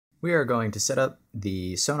We are going to set up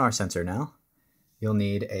the sonar sensor now. You'll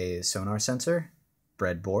need a sonar sensor,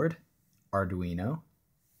 breadboard, Arduino,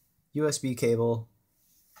 USB cable,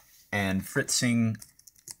 and fritzing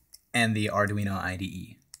and the Arduino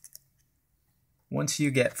IDE. Once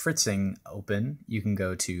you get fritzing open, you can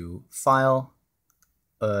go to File,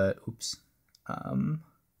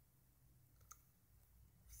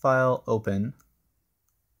 File, Open,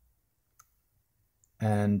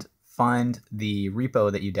 and find the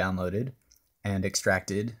repo that you downloaded and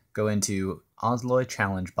extracted. Go into Osloy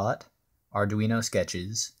Challenge Bot, Arduino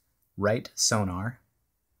Sketches, write sonar,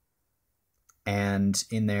 and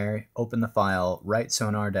in there open the file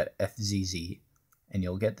writesonar.fzz, and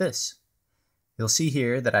you'll get this. You'll see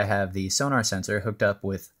here that I have the sonar sensor hooked up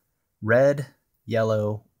with red,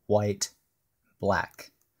 yellow, white,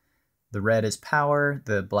 black. The red is power,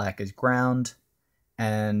 the black is ground,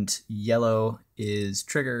 and yellow is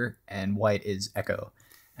trigger, and white is echo.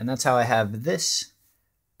 And that's how I have this,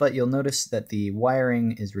 but you'll notice that the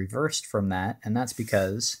wiring is reversed from that, and that's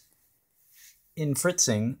because in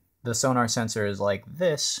fritzing, the sonar sensor is like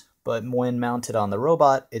this, but when mounted on the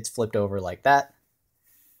robot, it's flipped over like that.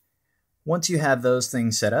 Once you have those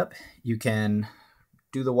things set up, you can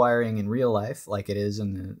do the wiring in real life like it is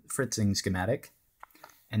in the fritzing schematic,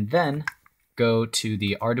 and then go to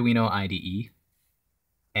the Arduino IDE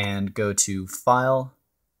and go to File,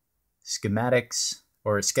 Schematics,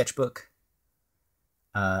 or Sketchbook,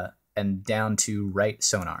 and down to Write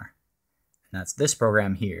Sonar. And that's this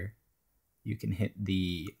program here. You can hit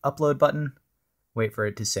the upload button, wait for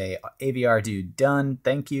it to say AVR dude done,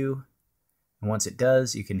 thank you. And once it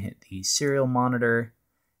does, you can hit the serial monitor,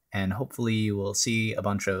 and hopefully you will see a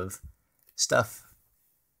bunch of stuff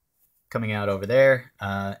coming out over there,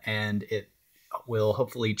 and it will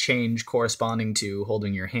hopefully change corresponding to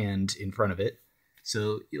holding your hand in front of it.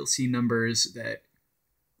 So you'll see numbers that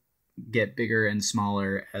get bigger and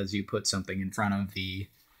smaller as you put something in front of the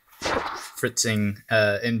fritzing,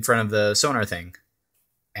 in front of the sonar thing.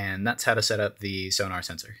 And that's how to set up the sonar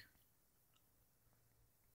sensor.